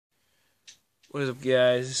What is up,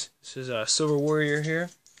 guys? This is Silver Warrior here,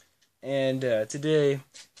 and today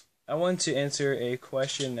I want to answer a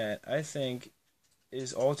question that I think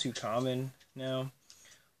is all too common now.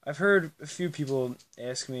 I've heard a few people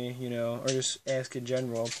ask me, or just ask in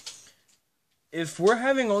general, if we're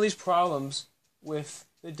having all these problems with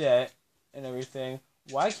the debt and everything,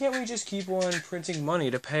 why can't we just keep on printing money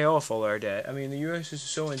to pay off all our debt? I mean, the U.S. is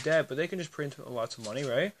so in debt, but they can just print lots of money,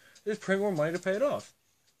 right? They just print more money to pay it off.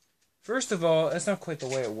 First of all, that's not quite the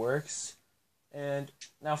way it works. And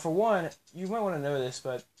now, for one, you might want to know this,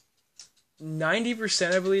 but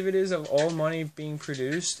 90%, I believe it is, of all money being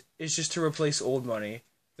produced is just to replace old money.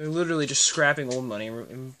 They're literally just scrapping old money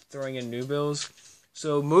and throwing in new bills.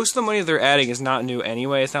 So most of the money they're adding is not new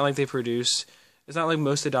anyway. It's not like they produce. It's not like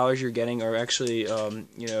most of the dollars you're getting are actually,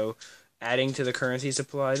 adding to the currency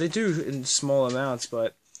supply. They do in small amounts,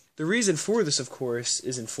 but the reason for this, of course,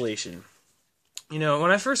 is inflation.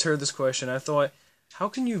 When I first heard this question, I thought, how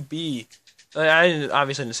can you be... I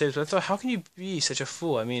obviously didn't say this, but I thought, how can you be such a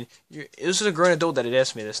fool? I mean, this was a grown adult that had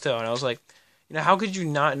asked me this, too, and I was like, how could you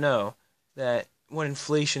not know that what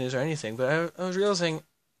inflation is or anything? But I was realizing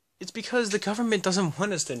it's because the government doesn't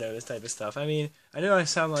want us to know this type of stuff. I mean, I know I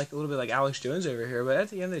sound like a little bit like Alex Jones over here, but at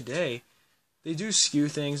the end of the day, they do skew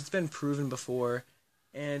things. It's been proven before,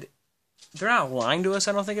 and they're not lying to us,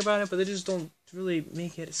 I don't think, about it, but they just don't really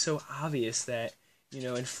make it so obvious that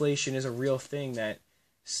inflation is a real thing that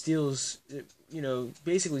steals,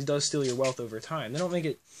 basically does steal your wealth over time. They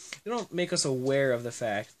don't make us aware of the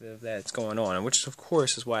fact that it's going on, which of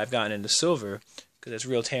course is why I've gotten into silver, because it's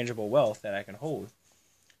real tangible wealth that I can hold.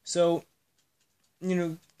 So,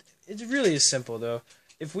 it really is simple though.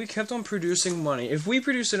 If we kept on producing money, if we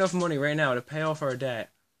produced enough money right now to pay off our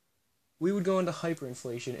debt, we would go into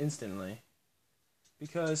hyperinflation instantly.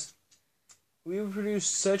 Because we would produce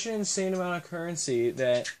such an insane amount of currency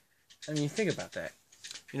that, think about that.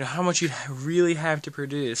 How much you'd really have to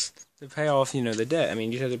produce to pay off, the debt.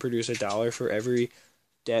 You'd have to produce $1 for every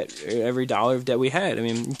dollar of debt we had.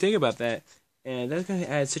 Think about that. And that's going to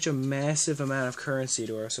add such a massive amount of currency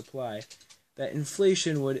to our supply that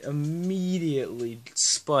inflation would immediately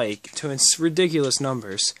spike to ridiculous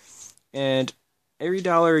numbers. And every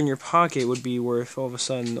dollar in your pocket would be worth, all of a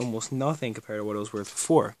sudden, almost nothing compared to what it was worth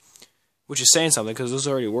before. Which is saying something, because it was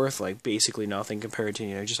already worth, basically nothing compared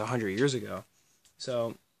to, just 100 years ago.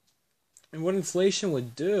 So, and what inflation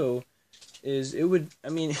would do is it would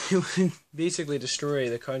basically destroy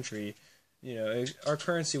the country. Our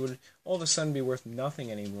currency would all of a sudden be worth nothing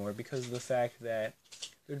anymore because of the fact that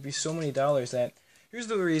there would be so many dollars that... Here's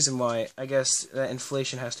the reason why I guess that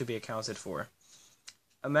inflation has to be accounted for.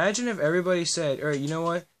 Imagine if everybody said, all right, you know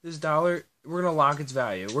what, this dollar, we're going to lock its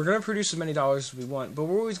value. We're going to produce as many dollars as we want, but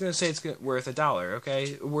we're always going to say it's worth $1,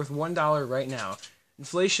 okay? Worth $1 right now.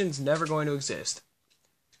 Inflation's never going to exist.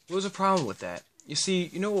 What was the problem with that? You see,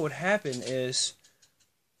 what would happen is,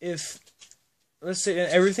 if, let's say,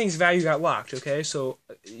 everything's value got locked, okay? So,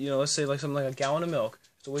 let's say something like a gallon of milk,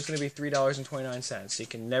 it's always going to be $3.29, so you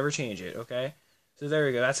can never change it, okay? So there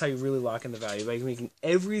we go. That's how you really lock in the value, by making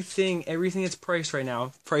everything that's priced right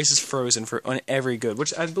now, price is frozen on every good,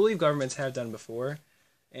 which I believe governments have done before,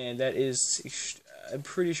 and that is, I'm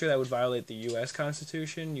pretty sure that would violate the U.S.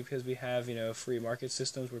 Constitution, because we have, free market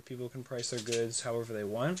systems where people can price their goods however they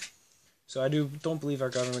want. So I don't believe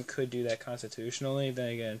our government could do that constitutionally. Then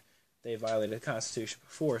again, they violated the Constitution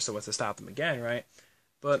before, so what's to stop them again, right?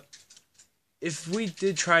 But if we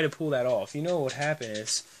did try to pull that off, what would happen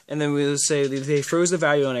is, and then we would say they froze the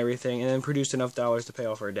value on everything and then produced enough dollars to pay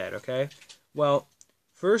off our debt, okay? Well,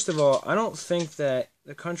 first of all, I don't think that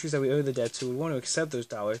the countries that we owe the debt to would want to accept those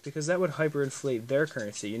dollars, because that would hyperinflate their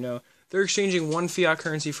currency, They're exchanging one fiat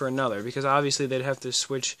currency for another, because obviously they'd have to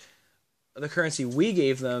switch the currency we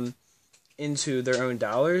gave them into their own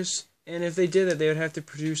dollars, and if they did that, they would have to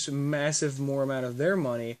produce a massive more amount of their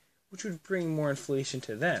money, which would bring more inflation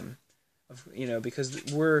to them.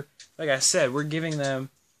 Because like I said, we're giving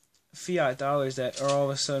them fiat dollars that are all of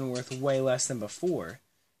a sudden worth way less than before.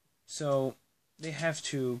 So they have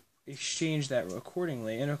to exchange that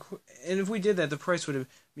accordingly. And if we did that, the price would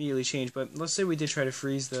immediately change. But let's say we did try to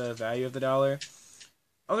freeze the value of the dollar.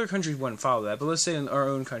 Other countries wouldn't follow that. But let's say in our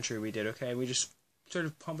own country we did, okay? We just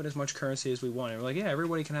started pumping as much currency as we want. And we're like, yeah,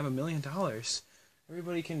 everybody can have $1 million.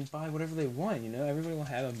 Everybody can buy whatever they want, Everybody will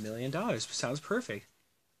have $1 million. Sounds perfect,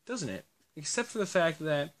 doesn't it? Except for the fact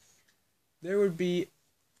that there would be,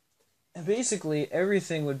 basically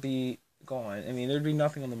everything would be gone. There'd be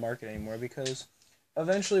nothing on the market anymore, because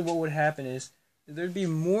eventually what would happen is there'd be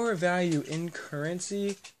more value in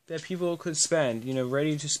currency that people could spend,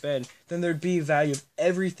 ready to spend, than there'd be value of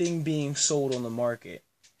everything being sold on the market.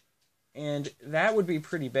 And that would be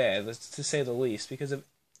pretty bad, to say the least, because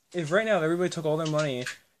if right now everybody took all their money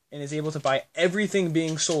and is able to buy everything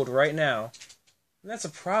being sold right now, that's a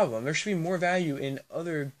problem. There should be more value in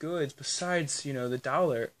other goods besides, the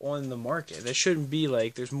dollar on the market. That shouldn't be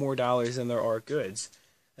like there's more dollars than there are goods.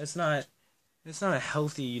 That's not a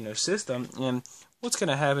healthy, system. And what's going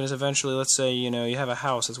to happen is eventually, let's say, you have a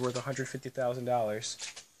house that's worth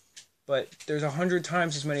 $150,000, but there's 100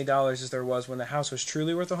 times as many dollars as there was when the house was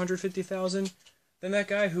truly worth $150,000. Then that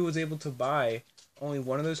guy who was able to buy only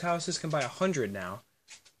one of those houses can buy 100 now.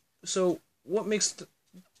 So what makes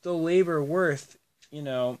the labor worth,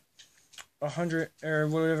 100 or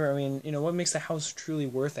whatever? I mean, what makes the house truly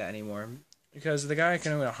worth that anymore? Because the guy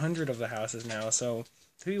can own 100 of the houses now, so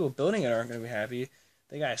the people building it aren't going to be happy.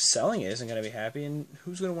 The guy selling it isn't going to be happy, and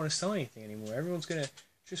who's going to want to sell anything anymore? Everyone's going to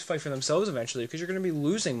just fight for themselves eventually, because you're going to be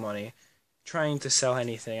losing money trying to sell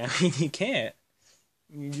anything. I mean, you can't.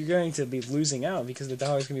 You're going to be losing out because the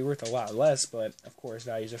dollar's going to be worth a lot less, but of course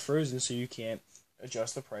values are frozen, so you can't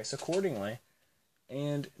adjust the price accordingly.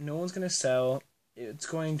 And no one's going to sell. It's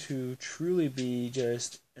going to truly be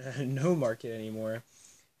just no market anymore.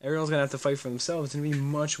 Everyone's going to have to fight for themselves. It's going to be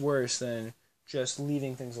much worse than just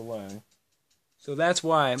leaving things alone. So that's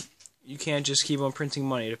why you can't just keep on printing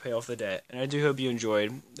money to pay off the debt. And I do hope you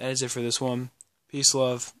enjoyed. That is it for this one. Peace,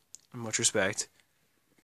 love, and much respect.